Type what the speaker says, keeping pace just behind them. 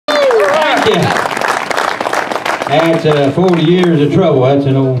Thank you. That's 40 Years of Trouble. That's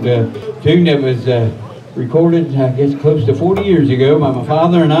an old tune that was recorded, I guess, close to 40 years ago by my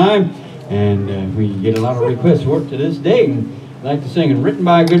father and I. And we get a lot of requests for it to this day. And I'd like to sing it. Written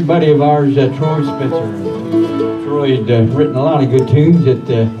by a good buddy of ours, Troy Spencer. Troy had written a lot of good tunes that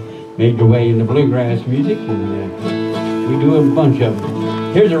made their way into bluegrass music. And we do a bunch of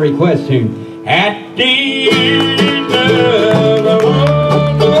them. Here's a request tune. At the end of the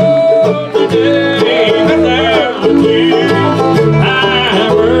road today, without you,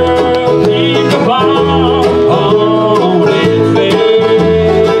 my world seems to fall on its face.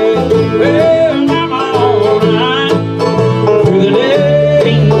 Well, I'm all right through the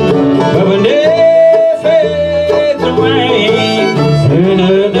day, but when day fades away, and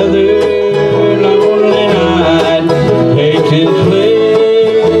another lonely night takes its place.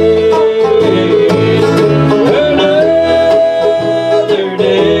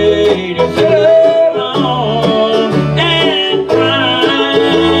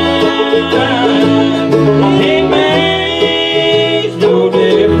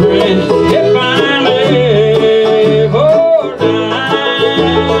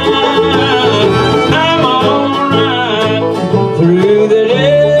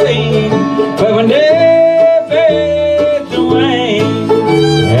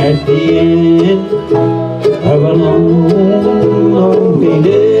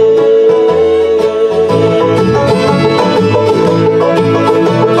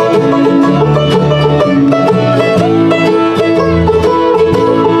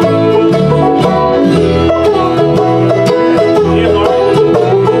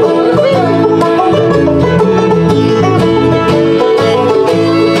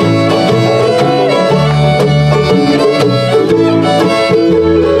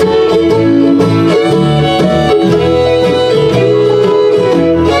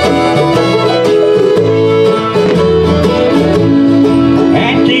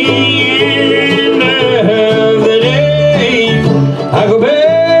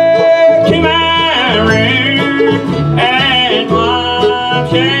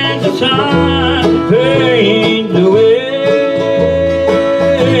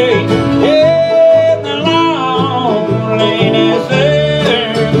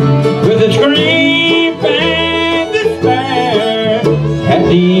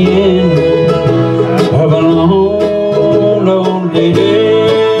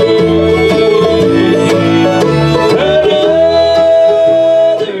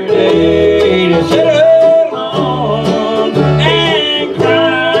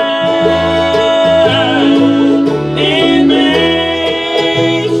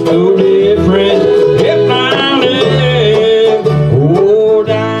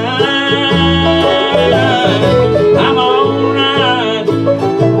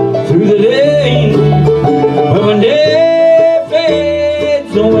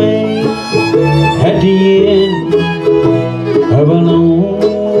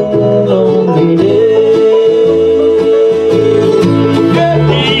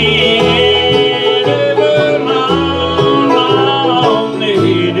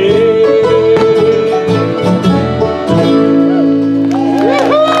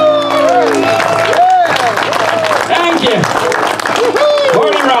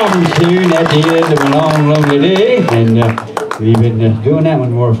 We've been doing that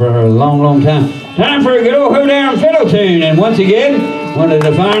one for a long, long time. Time for a good old hoedown fiddle tune. And once again, one of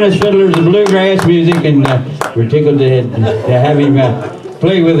the finest fiddlers of bluegrass music, and we're tickled to have him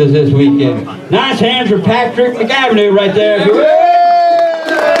play with us this weekend. Nice hands for Patrick McAvenue right there.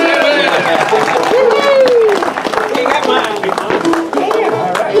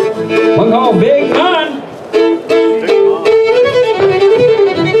 One called Big Fun.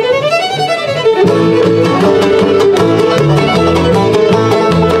 Thank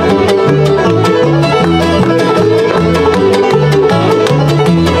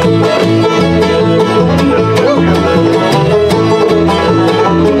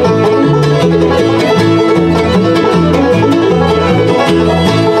you.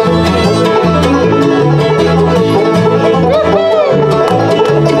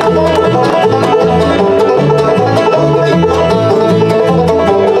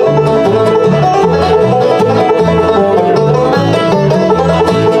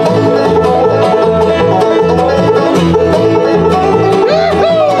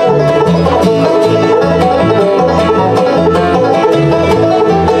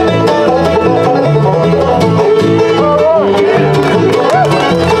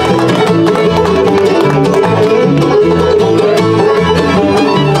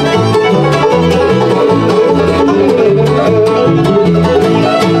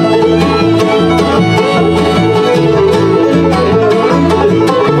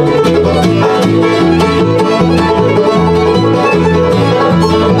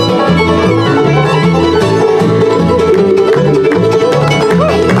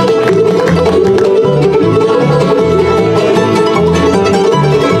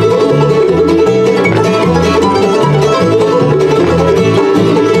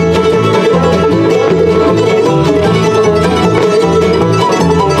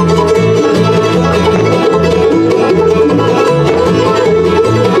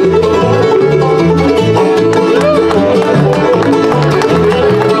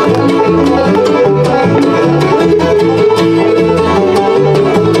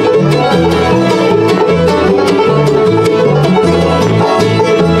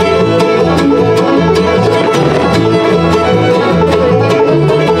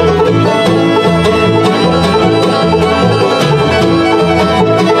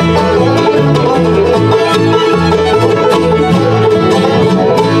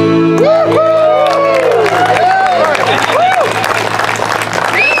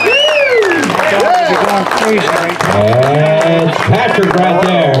 That's Patrick right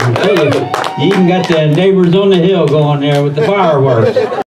there. You even got the neighbors on the hill going there with the fireworks.